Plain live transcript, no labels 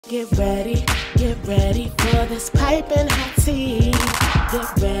Get ready for this piping hot tea.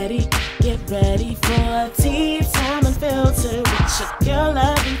 Get ready for tea time unfiltered with your girl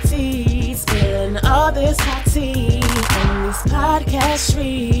Lovelyti. Spilling all this hot tea on these podcast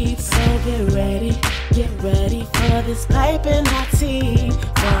streets. So get ready for this piping hot tea.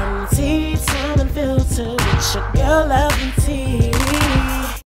 From tea time unfiltered with your girl Lovelyti.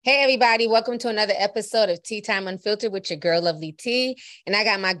 Hey everybody, welcome to another episode of Tea Time Unfiltered with your girl Lovelyti. And I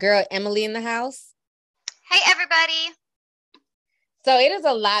got my girl Emily in the house. Hey everybody. So it is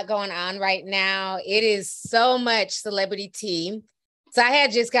a lot going on right now. It is so much celebrity tea. So I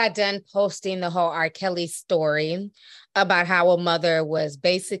had just got done posting the whole R.kelly story about how a mother was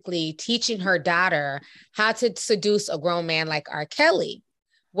basically teaching her daughter how to seduce a grown man like R.kelly.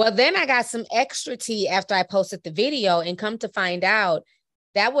 Well, then I got some extra tea after I posted the video, and come to find out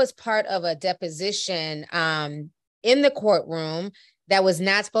that was part of a deposition in the courtroom that was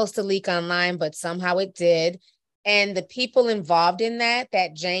not supposed to leak online, but somehow it did. And the people involved in that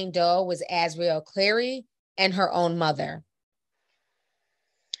Jane Doe was R.kelly and her own mother.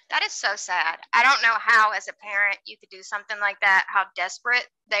 That is so sad. I don't know how, as a parent, you could do something like that, how desperate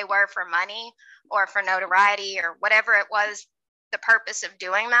they were for money or for notoriety or whatever it was, the purpose of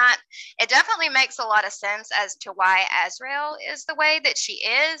doing that. It definitely makes a lot of sense as to why Azriel is the way that she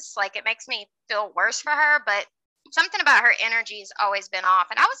is. Like, it makes me feel worse for her, but something about her energy has always been off.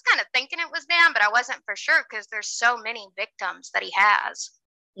 And I was kind of thinking it was them, but I wasn't for sure because there's so many victims that he has.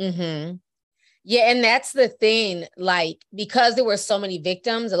 Mm-hmm. Yeah, and that's the thing, like, because there were so many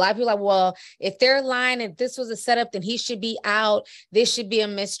victims, a lot of people are like, well, if they're lying and this was a setup, then he should be out. This should be a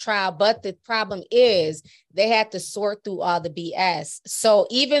mistrial. But the problem is they had to sort through all the BS. So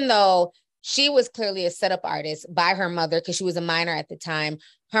even though she was clearly a setup artist by her mother, because she was a minor at the time,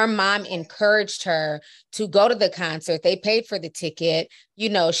 her mom encouraged her to go to the concert. They paid for the ticket. You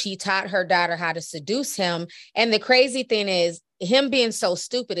know, she taught her daughter how to seduce him. And the crazy thing is, him being so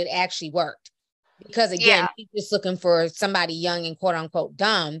stupid, it actually worked. Because again, he's just looking for somebody young and quote unquote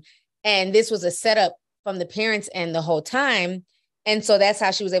dumb. And this was a setup from the parents' end the whole time. And so that's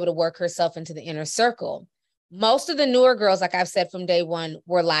how she was able to work herself into the inner circle. Most of the newer girls, like I've said from day one,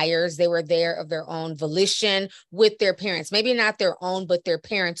 were liars. They were there of their own volition with their parents, maybe not their own, but their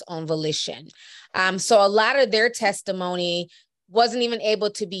parents' own volition. So a lot of their testimony wasn't even able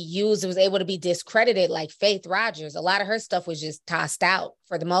to be used. It was able to be discredited, like Faith Rogers. A lot of her stuff was just tossed out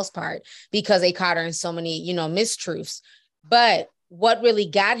for the most part because they caught her in so many, mistruths. But what really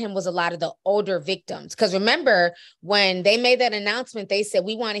got him was a lot of the older victims. Because remember, when they made that announcement, they said,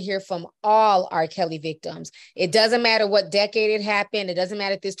 we want to hear from all R.kelly victims. It doesn't matter what decade it happened. It doesn't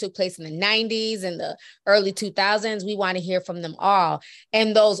matter if this took place in the 90s and the early 2000s. We want to hear from them all.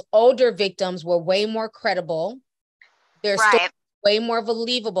 And those older victims were way more credible. Their story way more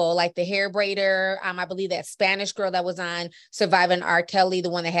believable, like the hair braider. I believe that Spanish girl that was on Surviving R.kelly, the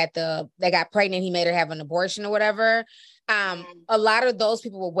one that got pregnant, he made her have an abortion or whatever. A lot of those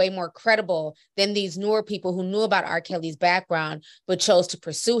people were way more credible than these newer people who knew about R.kelly's background, but chose to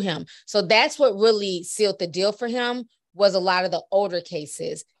pursue him. So that's what really sealed the deal for him, was a lot of the older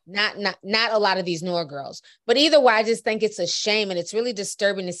cases, not a lot of these newer girls. But either way, I just think it's a shame. And it's really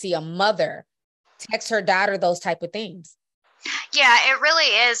disturbing to see a mother text her daughter those type of things. Yeah, it really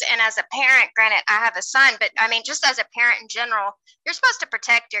is. And as a parent, granted, I have a son, but I mean, just as a parent in general, you're supposed to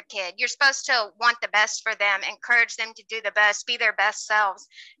protect your kid. You're supposed to want the best for them, encourage them to do the best, be their best selves.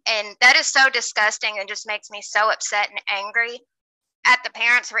 And that is so disgusting and just makes me so upset and angry at the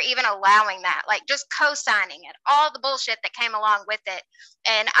parents for even allowing that, like just co-signing it, all the bullshit that came along with it.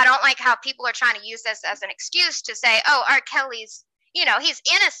 And I don't like how people are trying to use this as an excuse to say, oh, R.kelly's, he's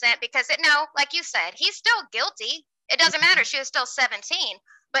innocent because like you said, he's still guilty. It doesn't matter. She was still 17,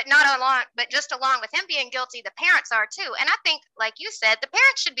 but just along with him being guilty, the parents are too. And I think, like you said, the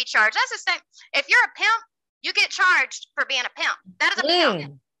parents should be charged. That's the same. If you're a pimp, you get charged for being a pimp. That is a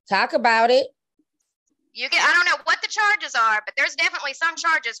pimp. Talk about it. I don't know what the charges are, but there's definitely some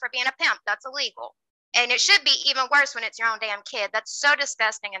charges for being a pimp. That's illegal. And it should be even worse when it's your own damn kid. That's so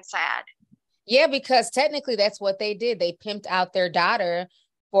disgusting and sad. Yeah, because technically that's what they did. They pimped out their daughter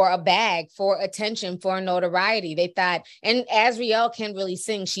for a bag, for attention, for notoriety. They thought, and Azriel can really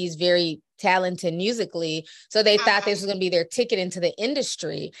sing. She's very talented musically. So they thought this was going to be their ticket into the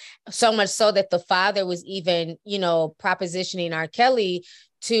industry. So much so that the father was even, propositioning R.kelly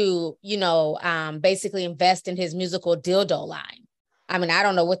to, basically invest in his musical dildo line. I mean, I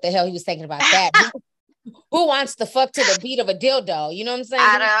don't know what the hell he was thinking about that. Who wants to fuck to the beat of a dildo? You know what I'm saying?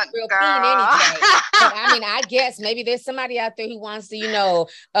 I don't, real girl. Anyway. But I mean, I guess maybe there's somebody out there who wants to,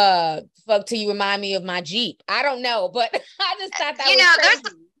 fuck till you remind me of my Jeep. I don't know, but I just thought that was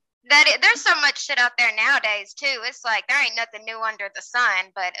crazy. There's so much shit out there nowadays too. It's like there ain't nothing new under the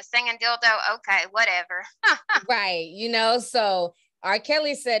sun, but a singing dildo, okay, whatever. Right. You know, so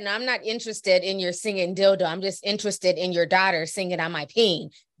R.Kelly said, no, I'm not interested in your singing dildo. I'm just interested in your daughter singing on my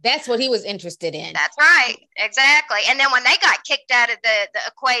peen. That's what he was interested in. That's right. Exactly. And then when they got kicked out of the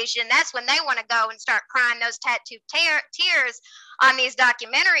equation, that's when they want to go and start crying those tattooed tears on these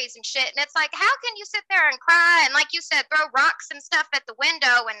documentaries and shit. And it's like, how can you sit there and cry and, like you said, throw rocks and stuff at the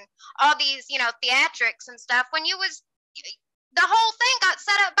window and all these, you know, theatrics and stuff when you was, the whole thing got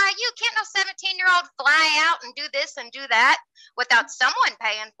set up by you. Can't no 17-year-old fly out and do this and do that without someone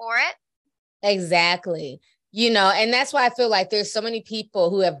paying for it. Exactly. You know, and that's why I feel like there's so many people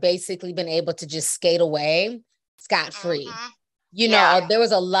who have basically been able to just skate away scot-free. Mm-hmm. You know, there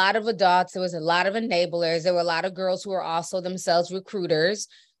was a lot of adults, there was a lot of enablers, there were a lot of girls who were also themselves recruiters,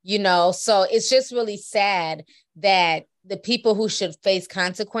 you know, so it's just really sad that the people who should face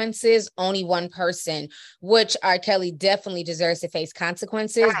consequences, only one person, which R. Kelly definitely deserves to face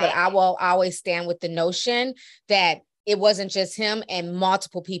consequences, right. But I will always stand with the notion that it wasn't just him and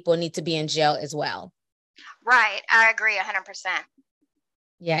multiple people need to be in jail as well. Right. I agree 100%.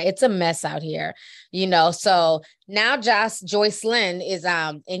 Yeah, it's a mess out here, you know. So now Joycelyn is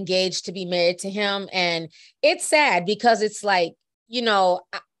engaged to be married to him. And it's sad because it's like, you know,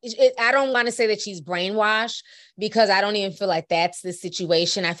 I don't want to say that she's brainwashed because I don't even feel like that's the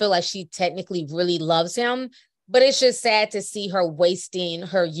situation. I feel like she technically really loves him, but it's just sad to see her wasting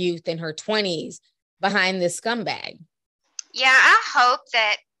her youth in her 20s behind this scumbag. Yeah, I hope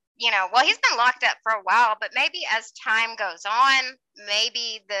that, you know, well, he's been locked up for a while, but maybe as time goes on,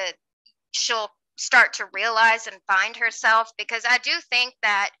 maybe she'll start to realize and find herself, because I do think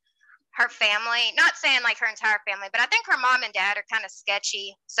that her family, not saying like her entire family, but I think her mom and dad are kind of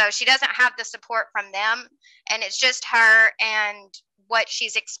sketchy. So she doesn't have the support from them, and it's just her and what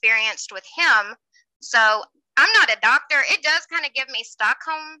she's experienced with him. So I'm not a doctor. It does kind of give me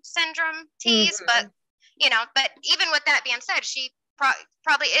Stockholm syndrome tease, but you know, but even with that being said, she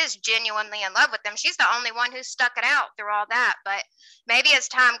probably is genuinely in love with them. She's the only one who stuck it out through all that. But maybe as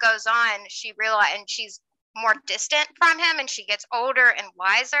time goes on, she realizes, and she's more distant from him and she gets older and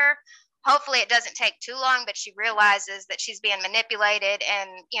wiser. Hopefully it doesn't take too long, but she realizes that she's being manipulated. And,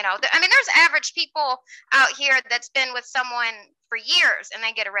 you know, I mean, there's average people out here that's been with someone for years and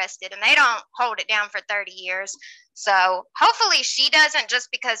they get arrested and they don't hold it down for 30 years. So hopefully she doesn't, just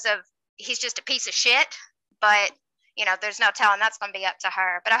because of he's just a piece of shit. But, you know, there's no telling, that's going to be up to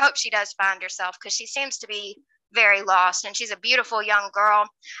her. But I hope she does find herself, because she seems to be very lost, and she's a beautiful young girl.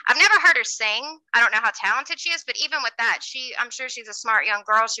 I've never heard her sing. I don't know how talented she is, but even with that, I'm sure she's a smart young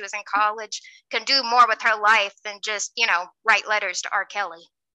girl. She was in college, can do more with her life than just, you know, write letters to R. Kelly.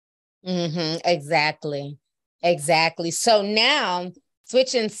 Exactly. So now,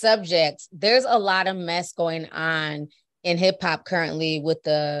 switching subjects, there's a lot of mess going on in hip hop currently with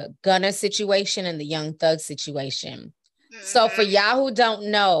the Gunna situation and the Young Thug situation. So for y'all who don't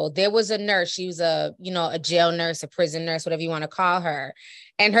know, there was a nurse. She was a jail nurse, a prison nurse, whatever you want to call her.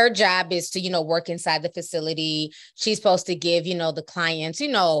 And her job is to, you know, work inside the facility. She's supposed to give, you know, the clients, you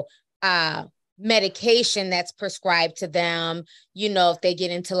know, medication that's prescribed to them. You know, if they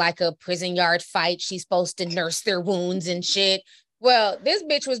get into like a prison yard fight, she's supposed to nurse their wounds and shit. Well, this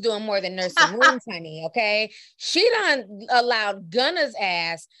bitch was doing more than nursing wounds, honey, okay? She done allowed Gunna's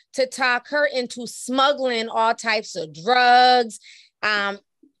ass to talk her into smuggling all types of drugs,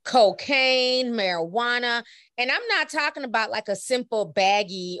 cocaine, marijuana. And I'm not talking about like a simple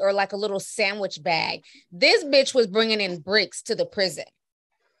baggie or like a little sandwich bag. This bitch was bringing in bricks to the prison.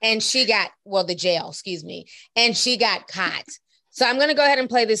 And the jail, excuse me. And she got caught. So I'm going to go ahead and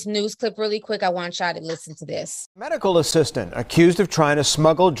play this news clip really quick. I want y'all to listen to this. Medical assistant accused of trying to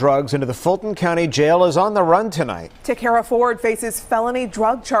smuggle drugs into the Fulton County Jail is on the run tonight. Takara Ford faces felony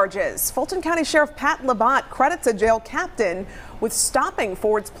drug charges. Fulton County Sheriff Pat Labat credits a jail captain with stopping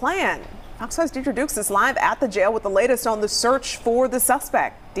Ford's plan. Fox 5's Deidre Dukes is live at the jail with the latest on the search for the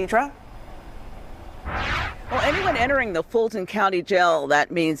suspect. Deidre? Well, anyone entering the Fulton County Jail,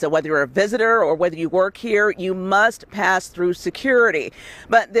 that means that whether you're a visitor or whether you work here, you must pass through security.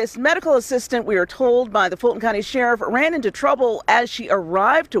 But this medical assistant, we are told by the Fulton County Sheriff, ran into trouble as she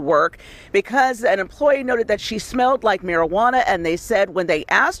arrived to work because an employee noted that she smelled like marijuana, and they said when they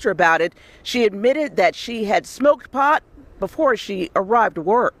asked her about it, she admitted that she had smoked pot before she arrived to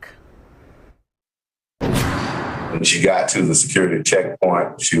work. When she got to the security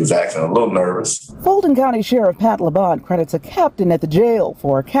checkpoint, she was acting a little nervous. Fulton County Sheriff Pat Labat credits a captain at the jail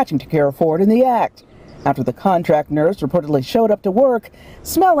for catching Takara Ford in the act after the contract nurse reportedly showed up to work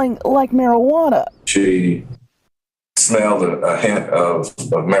smelling like marijuana. She smelled a hint of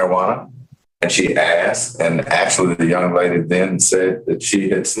marijuana. And she asked, and actually the young lady then said that she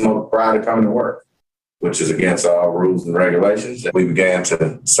had smoked prior to coming to work, which is against all rules and regulations. We began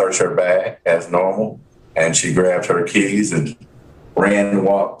to search her bag as normal, and she grabbed her keys and ran,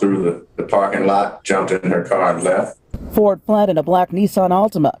 walked through the parking lot, jumped in her car and left. Ford fled in a black Nissan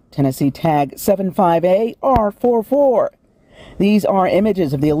Altima, Tennessee tag 75A-R44. These are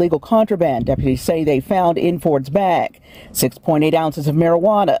images of the illegal contraband deputies say they found in Ford's bag. 6.8 ounces of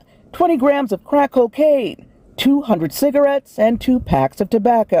marijuana, 20 grams of crack cocaine, 200 cigarettes, and 2 packs of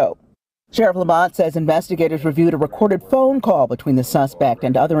tobacco. Sheriff Lamont says investigators reviewed a recorded phone call between the suspect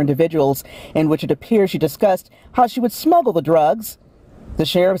and other individuals in which it appears she discussed how she would smuggle the drugs. The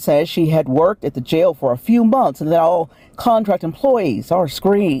sheriff says she had worked at the jail for a few months and that all contract employees are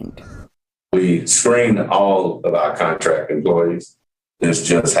screened. We screen all of our contract employees. This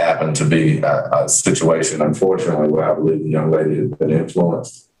just happened to be a situation, unfortunately, where I believe the young lady had been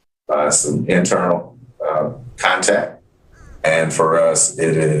influenced by some internal contact. And for us,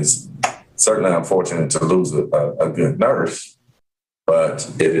 it is certainly unfortunate to lose a good nurse,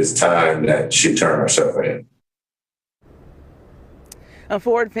 but it is time that she turn herself in.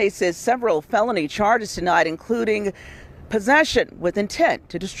 Ford faces several felony charges tonight, including possession with intent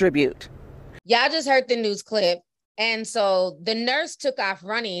to distribute. Y'all just heard the news clip. And so the nurse took off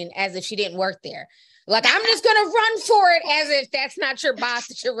running as if she didn't work there. Like, I'm just going to run for it as if that's not your boss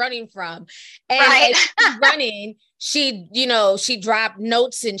that you're running from. And Right. as she's running, she dropped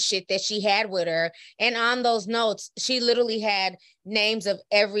notes and shit that she had with her. And on those notes, she literally had names of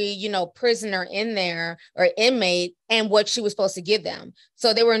every, prisoner in there or inmate and what she was supposed to give them.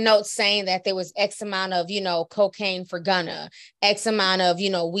 So there were notes saying that there was X amount of, cocaine for Gunna, X amount of,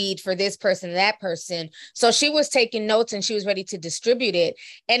 weed for this person, that person. So she was taking notes and she was ready to distribute it.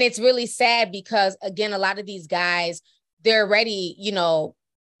 And it's really sad because, again, a lot of these guys, they're already,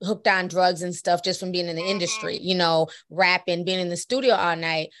 hooked on drugs and stuff just from being in the industry, rapping, being in the studio all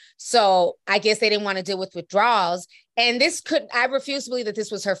night. So I guess they didn't want to deal with withdrawals. And I refuse to believe that this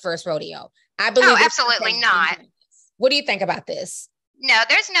was her first rodeo. I believe. Oh, absolutely not. What do you think about this? No,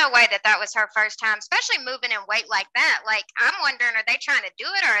 there's no way that was her first time, especially moving in weight like that. Like, I'm wondering, are they trying to do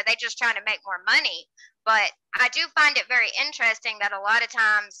it or are they just trying to make more money? But I do find it very interesting that a lot of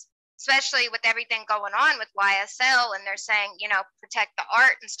times, especially with everything going on with YSL, and they're saying, protect the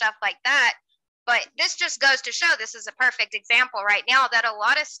art and stuff like that. But this just goes to show, this is a perfect example right now, that a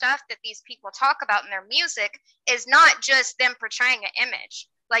lot of stuff that these people talk about in their music is not just them portraying an image.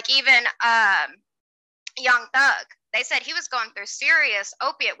 Like even Young Thug, they said he was going through serious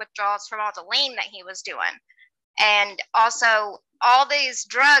opiate withdrawals from all the lean that he was doing. And also all these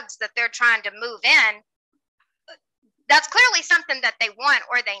drugs that they're trying to move in, that's clearly something that they want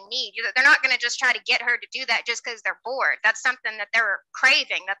or they need. They're not going to just try to get her to do that just because they're bored. That's something that they're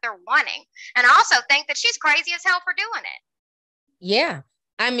craving, that they're wanting. And I also think that she's crazy as hell for doing it. Yeah.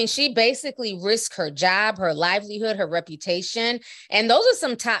 I mean, she basically risked her job, her livelihood, her reputation. And those are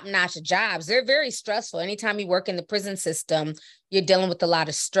some top-notch jobs. They're very stressful. Anytime you work in the prison system, you're dealing with a lot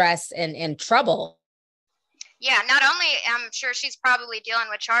of stress and trouble. Yeah, not only I'm sure she's probably dealing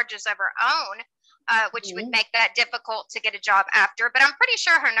with charges of her own, which would make that difficult to get a job after. But I'm pretty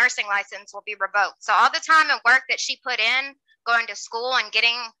sure her nursing license will be revoked. So all the time and work that she put in, going to school and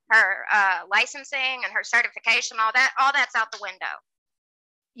getting her licensing and her certification, all that's out the window.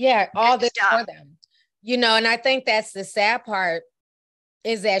 Yeah, all this for them. And I think that's the sad part,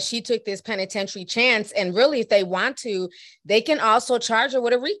 is that she took this penitentiary chance. And really, if they want to, they can also charge her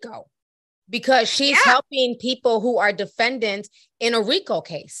with a RICO, because she's helping people who are defendants in a RICO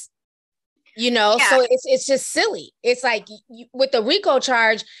case. So it's just silly. It's like with the RICO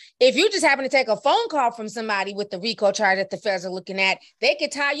charge, if you just happen to take a phone call from somebody with the RICO charge that the feds are looking at, they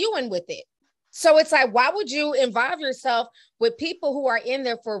could tie you in with it. So it's like, why would you involve yourself with people who are in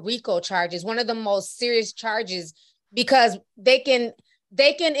there for RICO charges, one of the most serious charges, because they can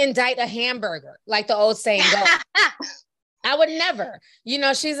indict a hamburger, like the old saying goes. I would never.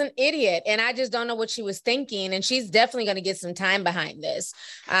 She's an idiot, and I just don't know what she was thinking, and she's definitely going to get some time behind this.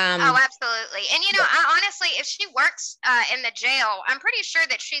 Oh, absolutely. And, I honestly, if she works in the jail, I'm pretty sure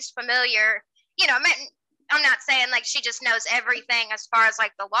that she's familiar. I'm not saying like she just knows everything as far as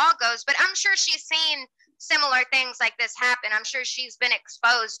like the law goes, but I'm sure she's seen similar things like this happen. I'm sure she's been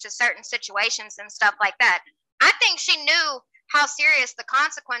exposed to certain situations and stuff like that. I think she knew how serious the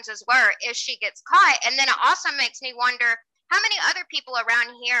consequences were if she gets caught. And then it also makes me wonder, how many other people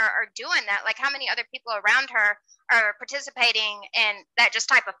around here are doing that? Like, how many other people around her are participating in that just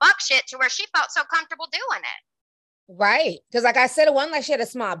type of fuck shit to where she felt so comfortable doing it? Right. Because like I said, it wasn't like she had a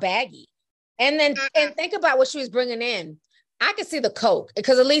small baggie. And then and think about what she was bringing in. I could see the coke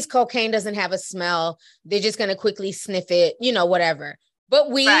because at least cocaine doesn't have a smell. They're just going to quickly sniff it, you know, whatever. But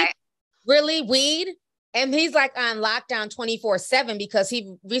weed, really weed? And he's like on lockdown 24/7 because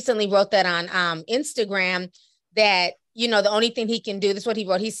he recently wrote that on Instagram that, you know, the only thing he can do, this is what he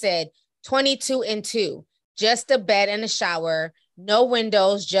wrote. He said 22 and 2, just a bed and a shower, no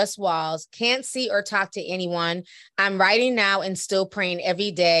windows, just walls, can't see or talk to anyone. I'm writing now and still praying every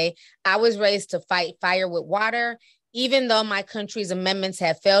day. I was raised to fight fire with water. Even though my country's amendments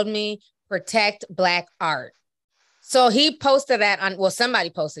have failed me, protect Black art. So he posted that on, well, somebody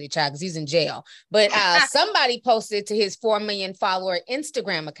posted it, child, because he's in jail. But somebody posted to his 4 million follower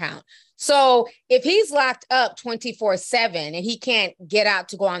Instagram account. So if he's locked up 24/7 and he can't get out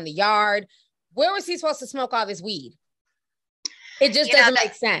to go on the yard, where was he supposed to smoke all this weed? It just doesn't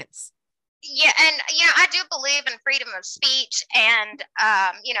make sense. Yeah, and I do believe in freedom of speech and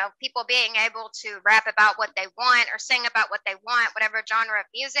people being able to rap about what they want or sing about what they want, whatever genre of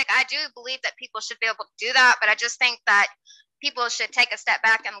music. I do believe that people should be able to do that, but I just think that people should take a step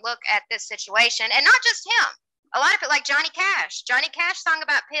back and look at this situation, and not just him. A lot of it, like Johnny Cash. Johnny Cash sung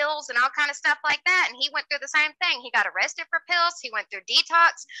about pills and all kind of stuff like that, and he went through the same thing. He got arrested for pills. He went through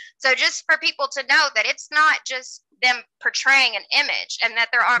detox. So just for people to know that it's not just them portraying an image and that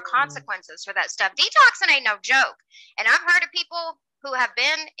there are consequences for that stuff. Detoxing ain't no joke. And I've heard of people who have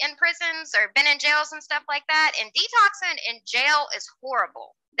been in prisons or been in jails and stuff like that, and detoxing in jail is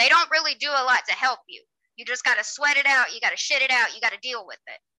horrible. They don't really do a lot to help you. You just got to sweat it out. You got to shit it out. You got to deal with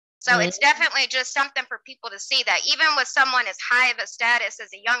it. So it's definitely just something for people to see that even with someone as high of a status as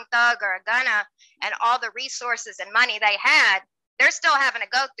a Young Thug or a Gunna and all the resources and money they had, they're still having to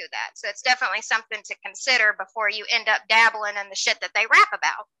go through that. So it's definitely something to consider before you end up dabbling in the shit that they rap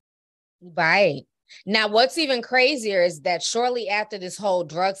about. Right. Now, what's even crazier is that shortly after this whole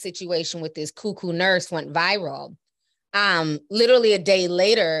drug situation with this cuckoo nurse went viral, literally a day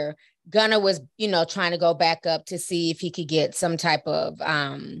later, Gunna was, trying to go back up to see if he could get some type of,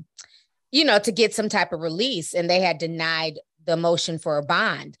 to get some type of release. And they had denied the motion for a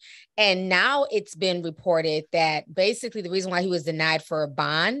bond. And now it's been reported that basically the reason why he was denied for a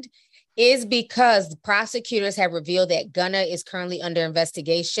bond is because the prosecutors have revealed that Gunna is currently under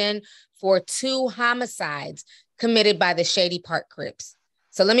investigation for 2 homicides committed by the Shady Park Crips.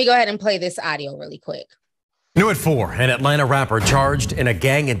 So let me go ahead and play this audio really quick. New at 4, an Atlanta rapper charged in a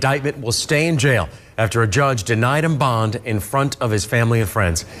gang indictment will stay in jail after a judge denied him bond in front of his family and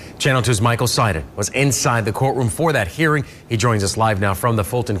friends. Channel 2's Michael Seiden was inside the courtroom for that hearing. He joins us live now from the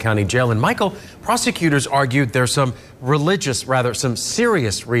Fulton County Jail. And Michael, prosecutors argued there's some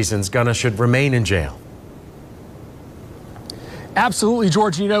serious reasons Gunna should remain in jail. Absolutely,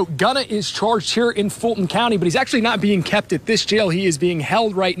 George. Gunna is charged here in Fulton County, but he's actually not being kept at this jail. He is being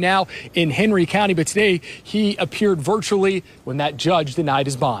held right now in Henry County. But today he appeared virtually when that judge denied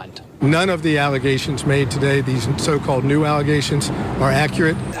his bond. None of the allegations made today, these so-called new allegations, are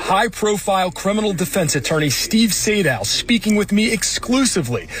accurate. High-profile criminal defense attorney Steve Sadow speaking with me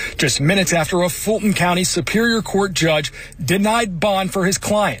exclusively just minutes after a Fulton County Superior Court judge denied bond for his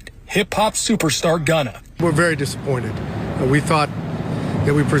client, hip-hop superstar Gunna. We're very disappointed. We thought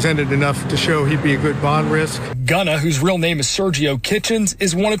that we presented enough to show he'd be a good bond risk. Gunna, whose real name is Sergio Kitchens,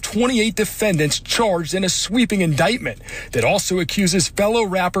 is one of 28 defendants charged in a sweeping indictment that also accuses fellow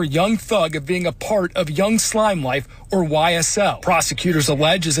rapper Young Thug of being a part of Young Slime Life, or YSL. Prosecutors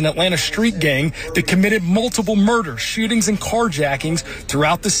allege is an Atlanta street gang that committed multiple murders, shootings, and carjackings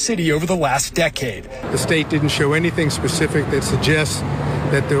throughout the city over the last decade. The state didn't show anything specific that suggests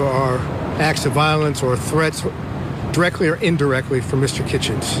that there are acts of violence or threats directly or indirectly for Mr.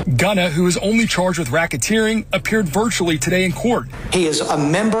 Kitchens. Gunna, who is only charged with racketeering, appeared virtually today in court. He is a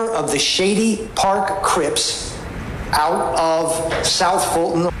member of the Shady Park Crips out of South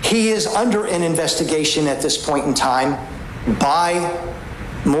Fulton. He is under an investigation at this point in time by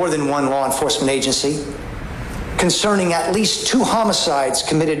more than one law enforcement agency concerning at least 2 homicides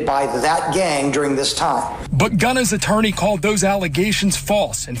committed by that gang during this time. But Gunna's attorney called those allegations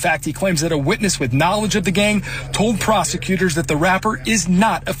false. In fact, he claims that a witness with knowledge of the gang told prosecutors that the rapper is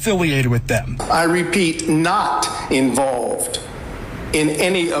not affiliated with them. I repeat, not involved in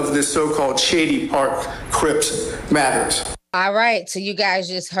any of the so-called Shady Park Crips matters. All right, so you guys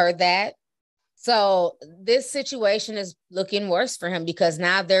just heard that. So this situation is looking worse for him because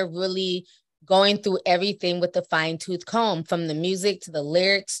now they're really going through everything with the fine-tooth comb, from the music to the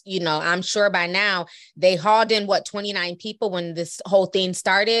lyrics. I'm sure by now they hauled in 29 people when this whole thing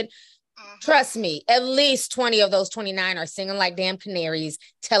started. Trust me, at least 20 of those 29 are singing like damn canaries,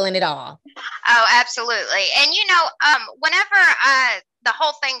 telling it all. Oh, absolutely. And whenever the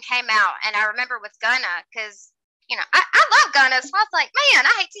whole thing came out, and I remember with Gunna, because, you know, I love Gunna, so I was like, man,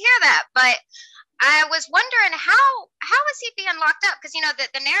 I hate to hear that. But I was wondering how is he being locked up? Because, you know,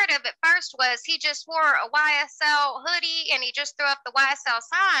 the narrative at first was he just wore a YSL hoodie and he just threw up the YSL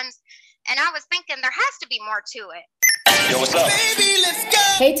signs. And I was thinking there has to be more to it. Yo, what's up? Baby, let's go.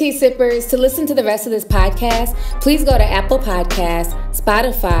 Hey, Tea Sippers. To listen to the rest of this podcast, please go to Apple Podcasts,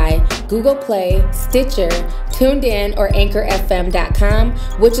 Spotify, Google Play, Stitcher, TuneIn, or AnchorFM.com,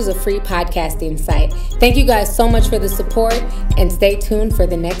 which is a free podcasting site. Thank you guys so much for the support, and stay tuned for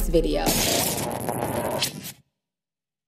the next video.